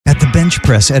bench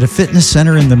press at a fitness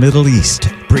center in the Middle East,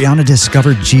 Brianna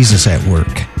discovered Jesus at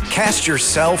work. Cast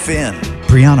yourself in.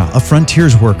 Brianna, a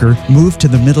Frontiers worker, moved to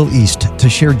the Middle East to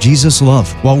share Jesus'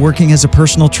 love while working as a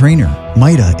personal trainer.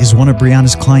 Maida is one of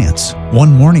Brianna's clients.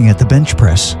 One morning at the bench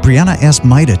press, Brianna asked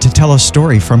Maida to tell a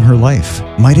story from her life.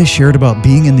 Maida shared about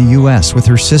being in the U.S. with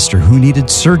her sister who needed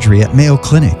surgery at Mayo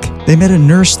Clinic. They met a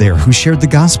nurse there who shared the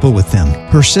gospel with them.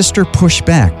 Her sister pushed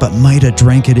back, but Maida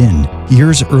drank it in.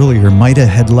 Years earlier, Maida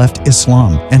had left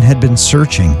Islam and had been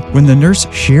searching. When the nurse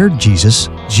shared Jesus,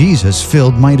 Jesus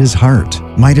filled Maida's heart.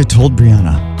 Maida told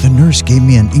Brianna, "The nurse gave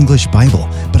me an English Bible,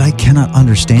 but I cannot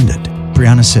understand it."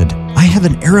 Brianna said, "I have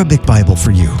an Arabic Bible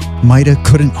for you." Maida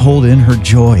couldn't hold in her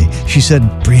joy. She said,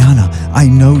 "Brianna, I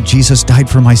know Jesus died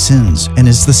for my sins and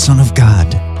is the Son of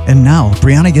God." And now,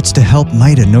 Brianna gets to help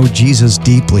Maida know Jesus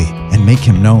deeply and make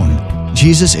him known.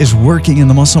 Jesus is working in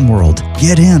the Muslim world.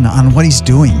 Get in on what he's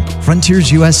doing.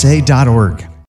 FrontiersUSA.org.